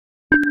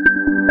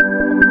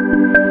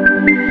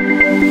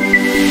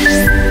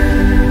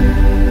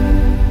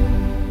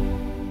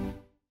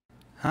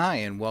Hi,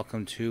 and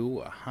welcome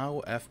to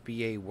How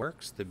FBA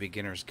Works, the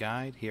Beginner's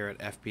Guide here at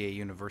FBA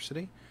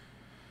University.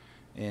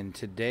 In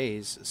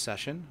today's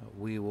session,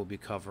 we will be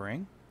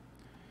covering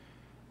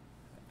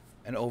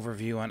an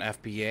overview on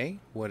FBA,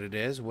 what it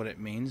is, what it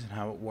means, and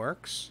how it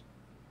works,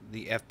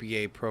 the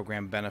FBA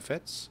program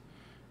benefits,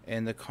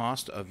 and the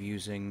cost of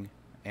using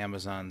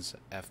Amazon's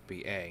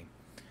FBA.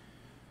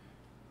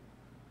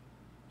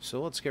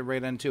 So let's get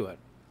right into it.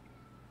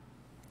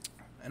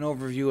 An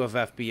overview of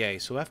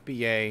FBA. So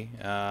FBA,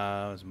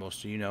 as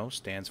most of you know,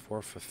 stands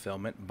for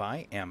Fulfillment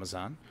by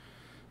Amazon.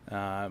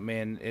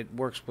 And it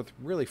works with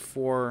really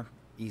 4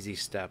 easy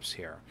steps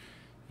here.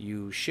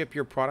 You ship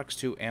your products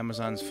to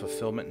Amazon's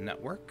fulfillment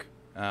network,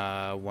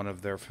 one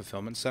of their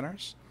fulfillment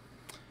centers.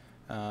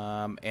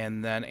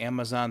 And then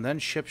Amazon then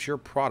ships your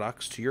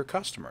products to your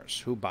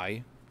customers who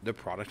buy the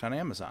product on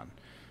Amazon.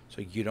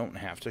 So you don't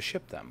have to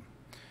ship them.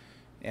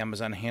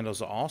 Amazon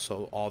handles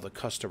also all the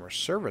customer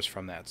service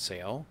from that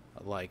sale,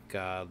 like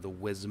the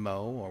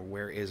Wizmo or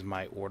where is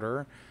my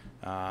order,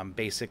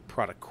 basic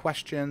product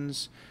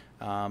questions,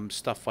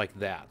 stuff like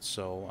that.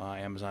 So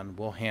Amazon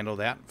will handle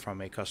that from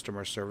a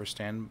customer service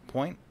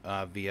standpoint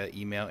via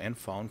email and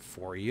phone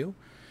for you.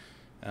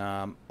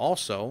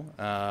 Also,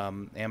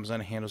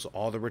 Amazon handles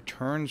all the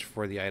returns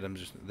for the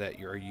items that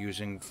you're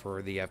using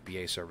for the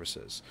FBA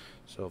services.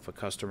 So if a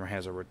customer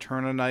has a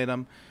return an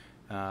item,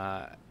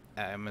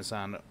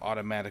 Amazon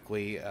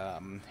automatically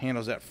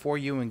handles that for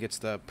you and gets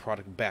the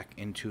product back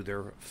into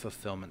their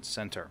fulfillment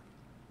center.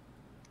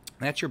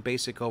 That's your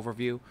basic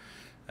overview.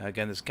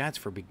 Again, this guide's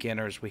for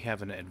beginners. We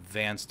have an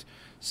advanced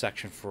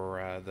section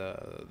for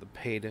the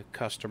paid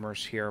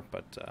customers here.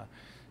 But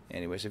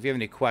anyways, if you have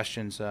any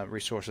questions,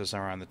 resources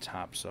are on the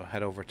top. So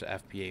head over to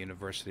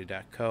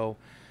fbauniversity.co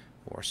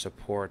or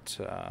support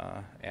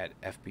at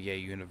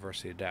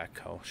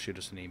fbauniversity.co. Shoot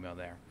us an email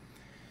there.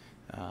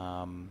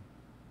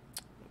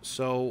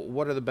 So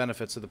what are the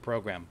benefits of the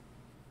program?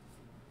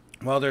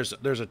 Well, there's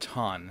a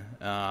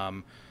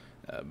ton.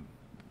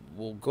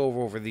 We'll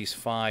go over these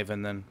 5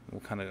 and then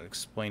we'll kind of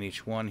explain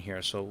each one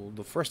here. So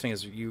the first thing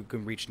is you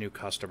can reach new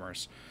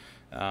customers.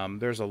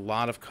 There's a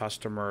lot of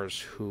customers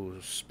who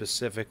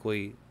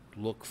specifically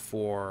look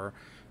for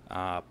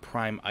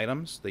Prime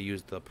items. They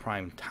use the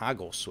Prime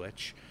toggle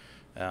switch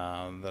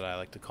that I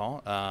like to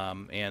call,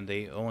 and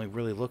they only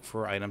really look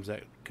for items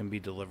that can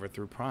be delivered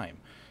through Prime.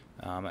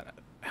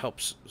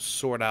 Helps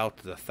sort out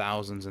the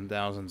thousands and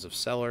thousands of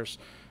sellers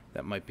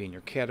that might be in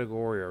your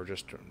category, or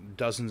just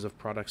dozens of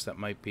products that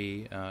might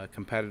be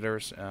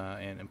competitors,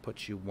 and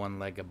puts you one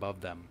leg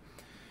above them.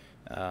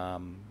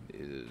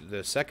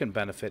 The second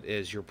benefit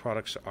is your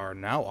products are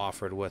now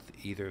offered with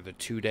either the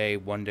 2-day,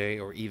 1-day,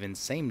 or even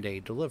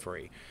same-day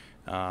delivery.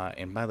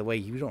 And by the way,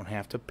 you don't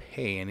have to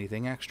pay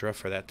anything extra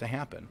for that to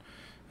happen.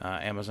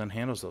 Amazon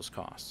handles those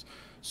costs.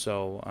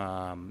 So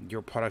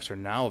your products are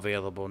now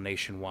available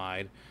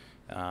nationwide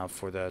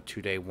for the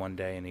 2-day,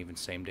 1-day, and even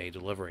same-day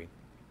delivery.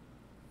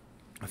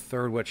 A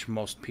third, which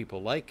most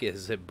people like,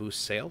 is it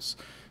boosts sales.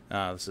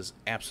 This is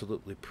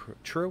absolutely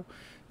true.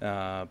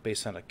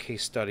 Based on a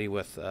case study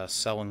with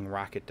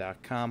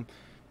sellingrocket.com,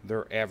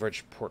 their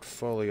average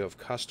portfolio of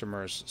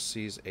customers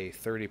sees a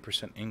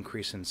 30%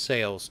 increase in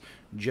sales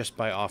just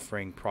by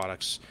offering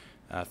products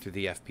through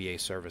the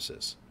FBA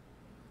services.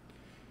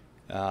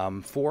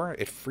 4,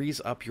 it frees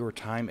up your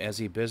time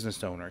as a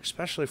business owner,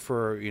 especially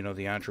for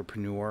the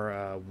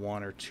entrepreneur,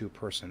 1 or 2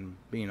 person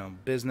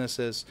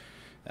businesses.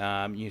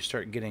 You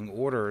start getting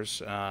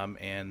orders,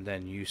 and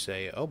then you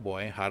say, oh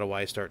boy, how do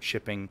I start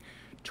shipping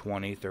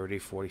 20, 30,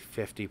 40,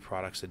 50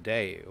 products a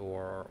day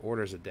or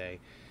orders a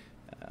day?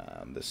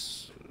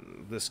 This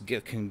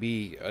can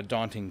be a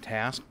daunting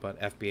task,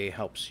 but FBA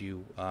helps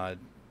you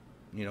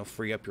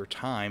free up your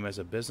time as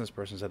a business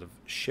person instead of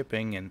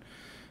shipping and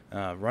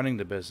running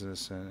the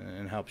business,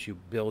 and helps you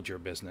build your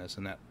business.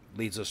 And that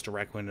leads us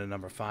directly into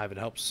number 5. It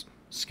helps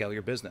scale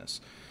your business.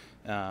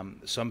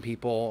 Some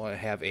people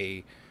have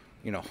a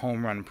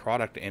home run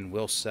product and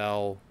will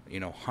sell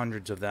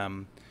hundreds of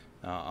them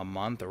a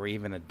month or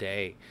even a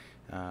day.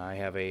 I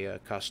have a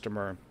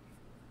customer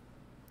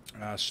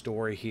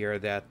story here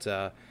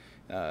that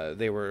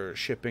they were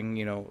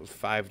shipping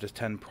 5 to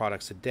 10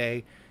 products a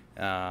day.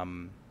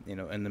 In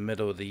the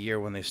middle of the year,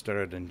 when they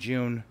started in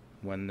June,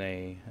 when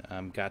they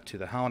got to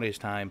the holidays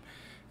time,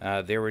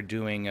 they were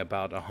doing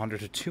about 100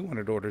 to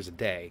 200 orders a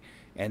day,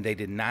 and they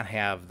did not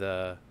have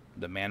the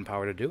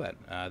manpower to do it.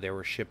 They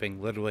were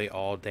shipping literally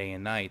all day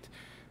and night,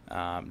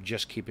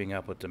 just keeping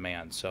up with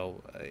demand.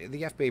 So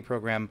the FBA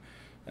program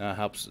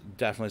helps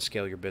definitely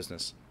scale your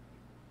business.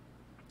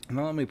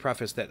 Now let me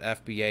preface that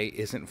FBA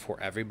isn't for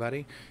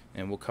everybody,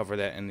 and we'll cover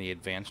that in the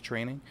advanced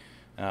training.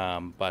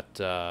 But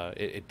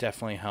it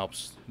definitely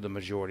helps the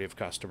majority of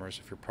customers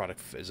if your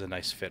product is a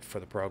nice fit for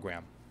the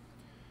program.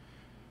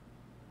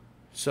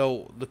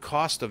 So the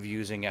cost of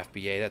using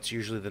FBA, that's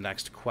usually the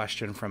next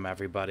question from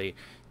everybody.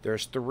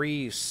 There's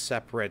 3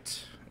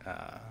 separate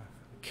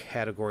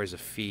categories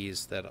of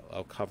fees that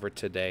I'll cover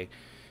today.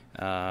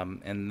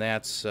 And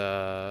that's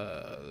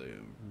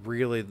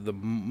really the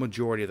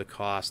majority of the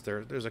cost.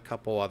 There's a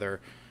couple other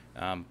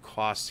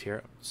Costs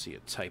here. See a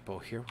typo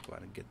here. Go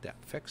ahead and get that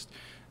fixed.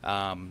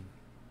 Um,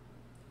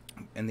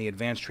 and the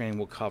advanced training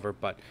will cover,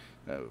 but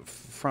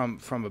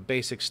from a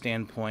basic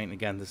standpoint,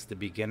 again, this is the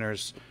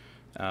beginner's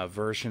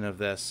version of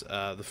this.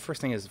 The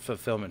first thing is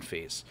fulfillment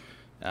fees.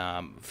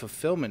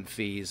 Fulfillment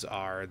fees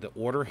are the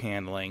order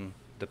handling,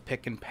 the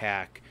pick and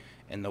pack,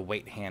 and the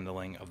weight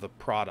handling of the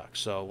product.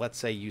 So let's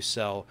say you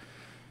sell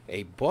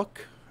a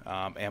book.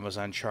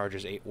 Amazon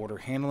charges a order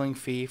handling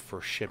fee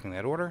for shipping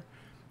that order,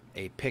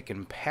 a pick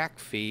and pack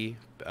fee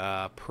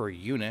per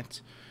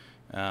unit,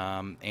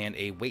 and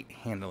a weight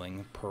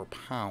handling per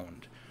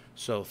pound.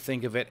 So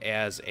think of it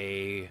as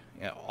a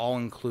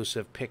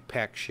all-inclusive pick,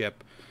 pack,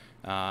 ship,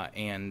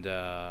 and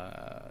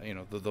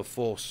the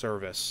full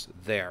service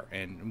there.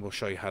 And we'll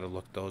show you how to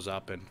look those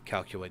up and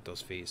calculate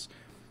those fees.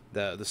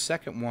 The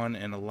second one,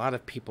 and a lot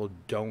of people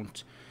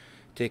don't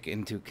take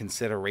into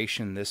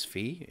consideration this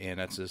fee, and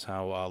that's just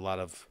how a lot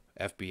of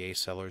FBA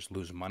sellers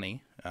lose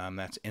money.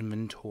 That's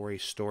inventory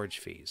storage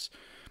fees.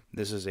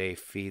 This is a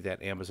fee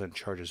that Amazon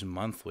charges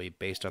monthly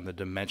based on the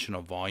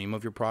dimensional volume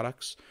of your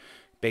products.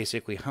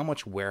 Basically, how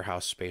much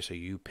warehouse space are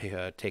you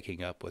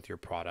taking up with your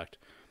product?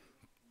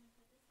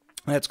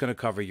 That's going to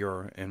cover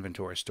your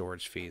inventory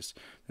storage fees.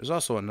 There's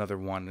also another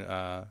one,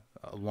 a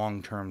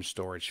long-term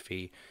storage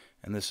fee,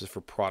 and this is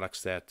for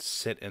products that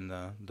sit in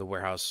the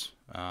warehouse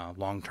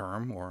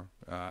long-term or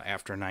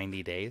after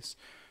 90 days.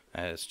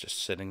 It's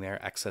just sitting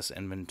there, excess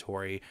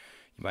inventory.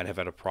 You might have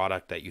had a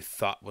product that you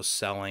thought was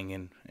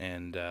selling,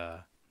 and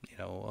a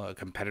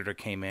competitor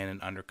came in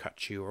and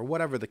undercut you, or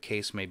whatever the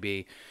case may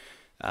be.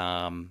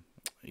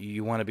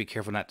 You want to be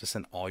careful not to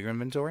send all your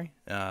inventory.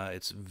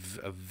 It's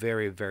a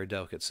very, very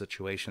delicate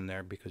situation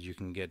there, because you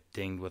can get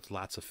dinged with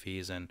lots of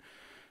fees and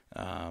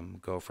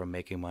go from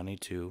making money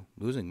to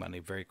losing money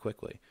very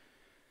quickly.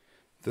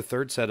 The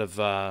third set of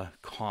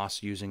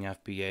costs using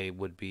FBA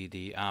would be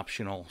the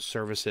optional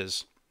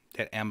services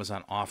that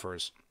Amazon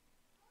offers.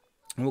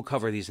 And we'll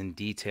cover these in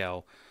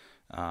detail,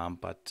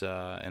 but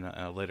in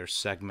a later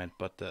segment.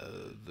 But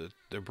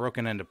they're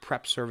broken into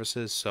prep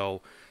services.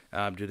 So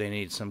do they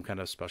need some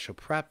kind of special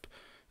prep?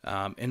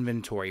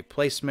 Inventory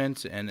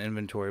placement, and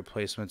inventory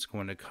placement is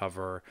going to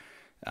cover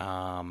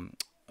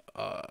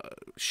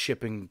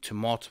shipping to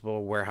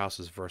multiple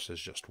warehouses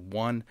versus just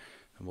one.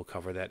 And we'll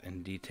cover that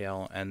in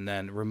detail. And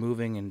then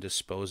removing and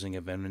disposing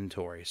of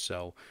inventory.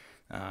 So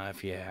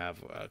if you have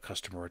a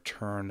customer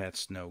return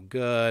that's no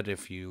good,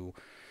 if you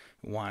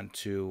want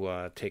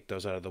to take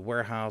those out of the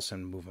warehouse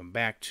and move them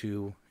back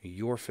to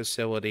your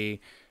facility,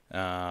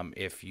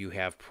 if you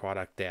have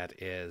product that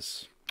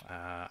is,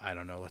 I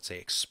don't know, let's say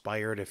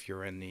expired, if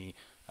you're in the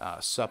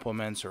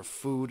supplements or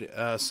food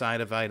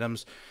side of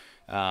items,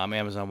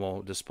 Amazon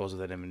will dispose of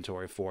that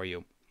inventory for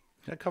you.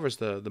 That covers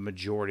the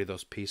majority of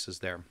those pieces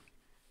there.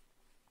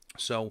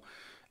 So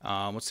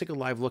let's take a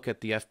live look at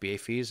the FBA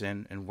fees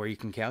and where you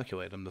can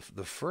calculate them.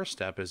 The first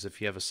step is, if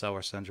you have a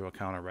Seller Central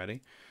account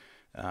already,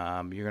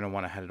 you're going to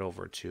want to head it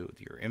over to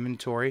your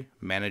inventory,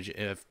 manage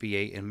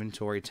FBA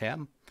inventory tab.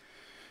 You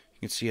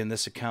can see in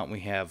this account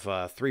we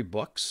have 3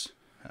 books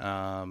in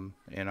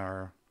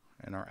our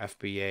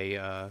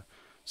FBA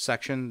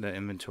section, the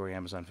inventory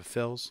Amazon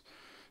fulfills.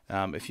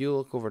 If you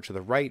look over to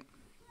the right,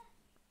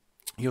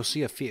 you'll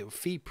see a fee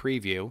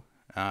preview.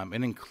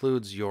 It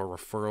includes your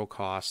referral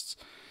costs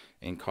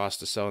and cost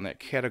to sell in that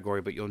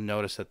category, but you'll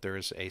notice that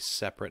there's a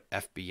separate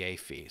FBA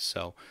fee.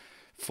 So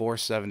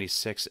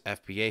 $4.76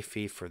 FBA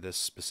fee for this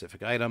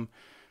specific item,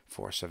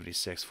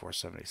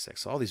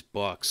 $4.76. All these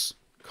books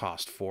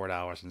cost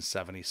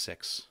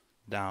 $4.76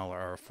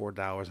 or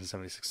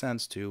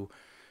 $4.76 to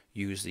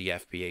use the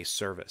FBA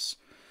service.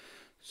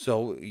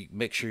 So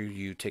make sure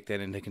you take that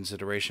into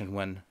consideration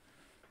when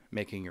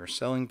making your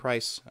selling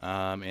price,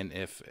 and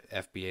if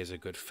FBA is a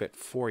good fit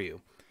for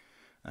you.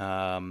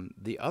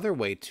 The other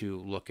way to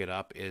look it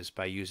up is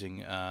by using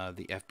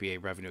the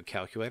FBA revenue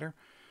calculator.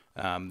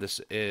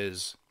 This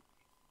is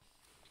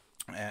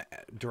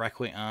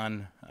directly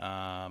on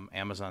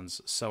Amazon's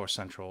Seller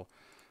Central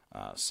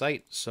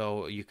site.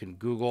 So you can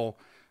Google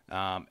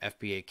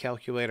FBA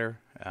calculator.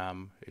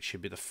 It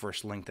should be the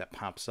first link that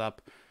pops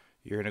up.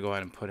 You're going to go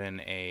ahead and put in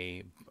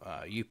a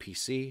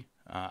UPC,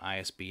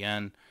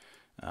 ISBN,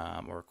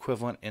 or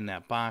equivalent in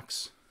that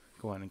box.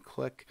 Go ahead and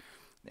click,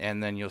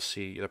 and then you'll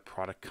see the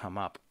product come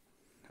up.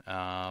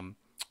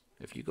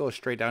 If you go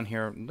straight down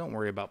here, don't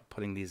worry about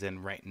putting these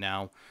in right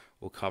now.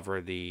 We'll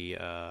cover the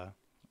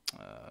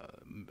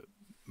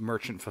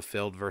merchant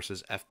fulfilled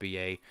versus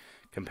FBA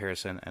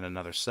comparison in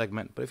another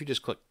segment. But if you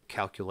just click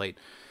calculate,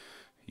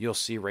 you'll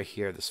see right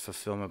here this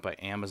fulfillment by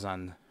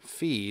Amazon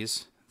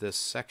fees. This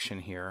section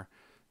here,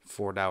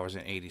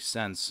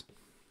 $4.80,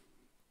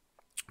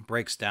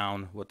 breaks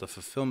down what the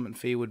fulfillment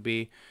fee would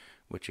be,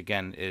 which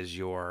again is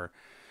your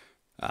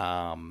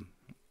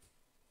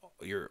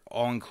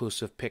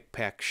all-inclusive pick,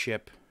 pack,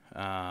 ship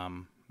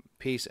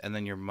piece, and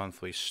then your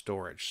monthly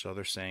storage. So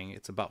they're saying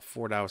it's about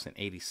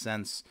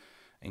 $4.80,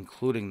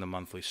 including the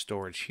monthly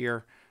storage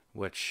here,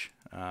 which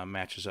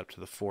matches up to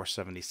the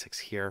 $4.76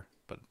 here.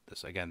 but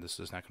this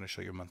is not going to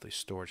show your monthly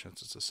storage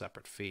since it's a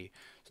separate fee.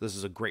 So this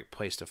is a great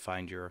place to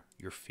find your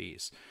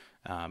fees.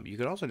 You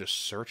could also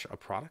just search a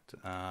product.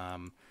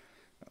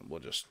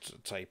 We'll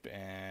just type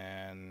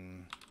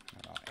in,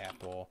 I don't know,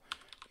 Apple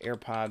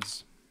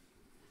AirPods,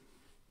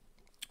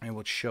 and it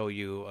would show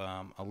you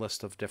a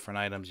list of different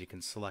items. You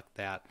can select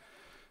that.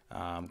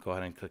 Go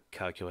ahead and click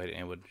calculate,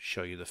 and it would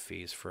show you the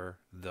fees for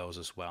those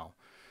as well.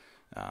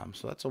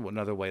 So that's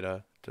another way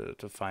to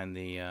find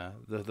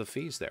the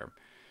fees there.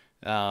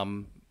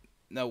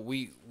 Now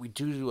we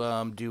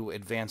do do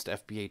advanced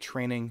FBA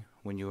training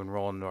when you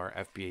enroll into our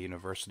FBA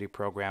University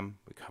program.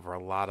 We cover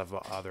a lot of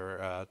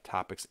other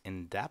topics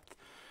in depth,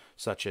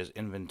 such as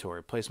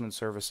inventory placement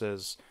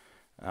services,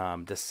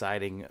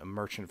 deciding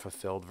merchant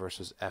fulfilled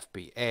versus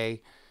FBA,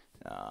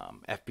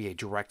 FBA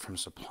direct from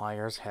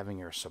suppliers, having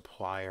your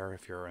supplier,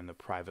 if you're in the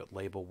private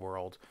label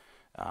world,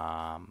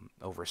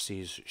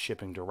 overseas,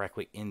 shipping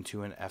directly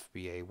into an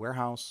FBA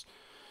warehouse,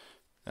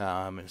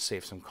 and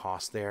save some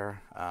costs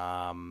there.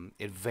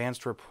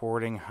 Advanced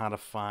reporting, how to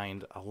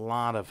find a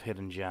lot of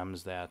hidden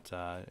gems that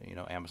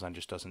Amazon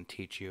just doesn't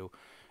teach you,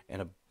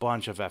 and a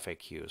bunch of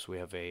FAQs. We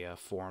have a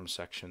forum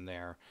section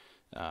there,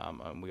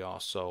 and we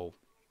also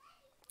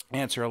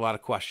answer a lot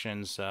of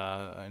questions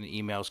and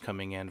emails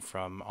coming in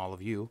from all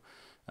of you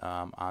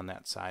on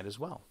that side as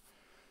well.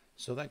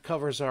 So that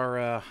covers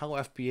our how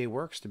FBA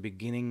works, the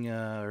beginning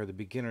or the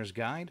beginner's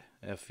guide.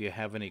 If you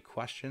have any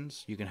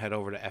questions, you can head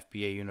over to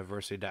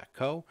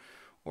fbauniversity.co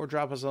or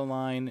drop us a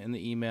line in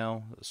the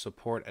email,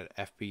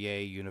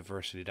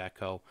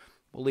 support@fbauniversity.co.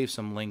 We'll leave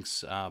some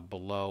links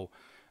below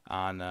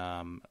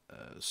on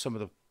some of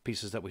the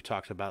pieces that we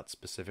talked about,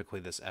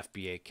 specifically this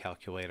FBA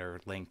calculator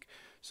link,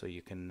 so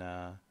you can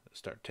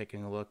start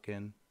taking a look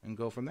and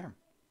go from there.